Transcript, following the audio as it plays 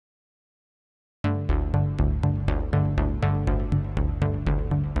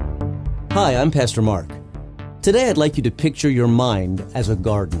Hi, I'm Pastor Marc. Today I'd like you to picture your mind as a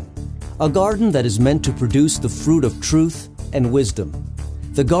garden that is meant to produce the fruit of truth and wisdom.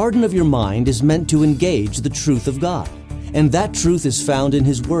 The garden of your mind is meant to engage the truth of God, and that truth is found in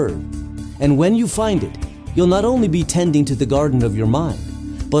His Word. And when you find it, you'll not only be tending to the garden of your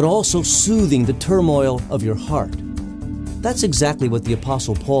mind, but also soothing the turmoil of your heart. That's exactly what the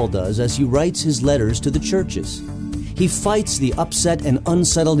Apostle Paul does as he writes his letters to the churches. He fights the upset and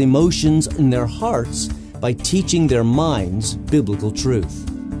unsettled emotions in their hearts by teaching their minds biblical truth.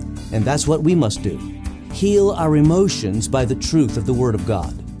 And that's what we must do. Heal our emotions by the truth of the Word of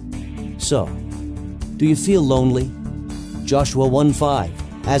God. So, do you feel lonely? Joshua 1:5,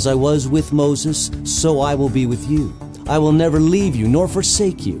 As I was with Moses, so I will be with you. I will never leave you nor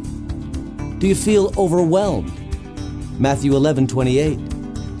forsake you. Do you feel overwhelmed? Matthew 11:28,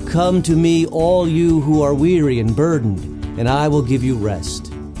 Come to me, all you who are weary and burdened, and I will give you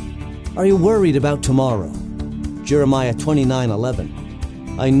rest. Are you worried about tomorrow? Jeremiah 29:11,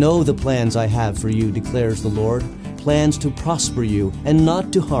 I know the plans I have for you, declares the Lord, plans to prosper you and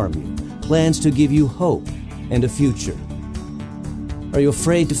not to harm you, plans to give you hope and a future. Are you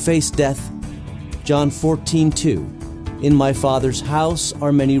afraid to face death? John 14:2, In my Father's house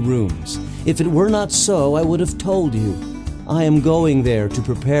are many rooms. If it were not so, I would have told you. I am going there to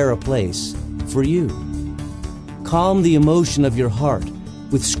prepare a place for you. Calm the emotion of your heart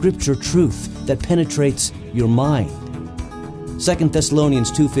with Scripture truth that penetrates your mind. 2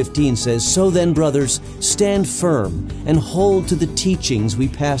 Thessalonians 2:15 says, So then, brothers, stand firm and hold to the teachings we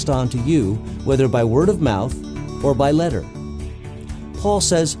passed on to you, whether by word of mouth or by letter. Paul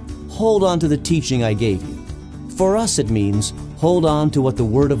says, hold on to the teaching I gave you. For us it means hold on to what the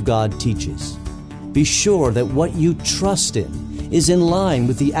Word of God teaches. Be sure that what you trust in is in line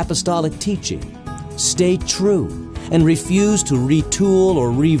with the apostolic teaching. Stay true and refuse to retool or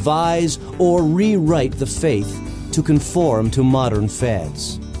revise or rewrite the faith to conform to modern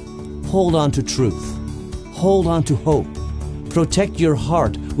fads. Hold on to truth. Hold on to hope. Protect your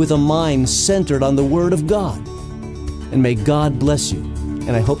heart with a mind centered on the Word of God. And may God bless you.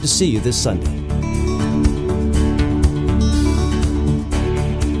 And I hope to see you this Sunday.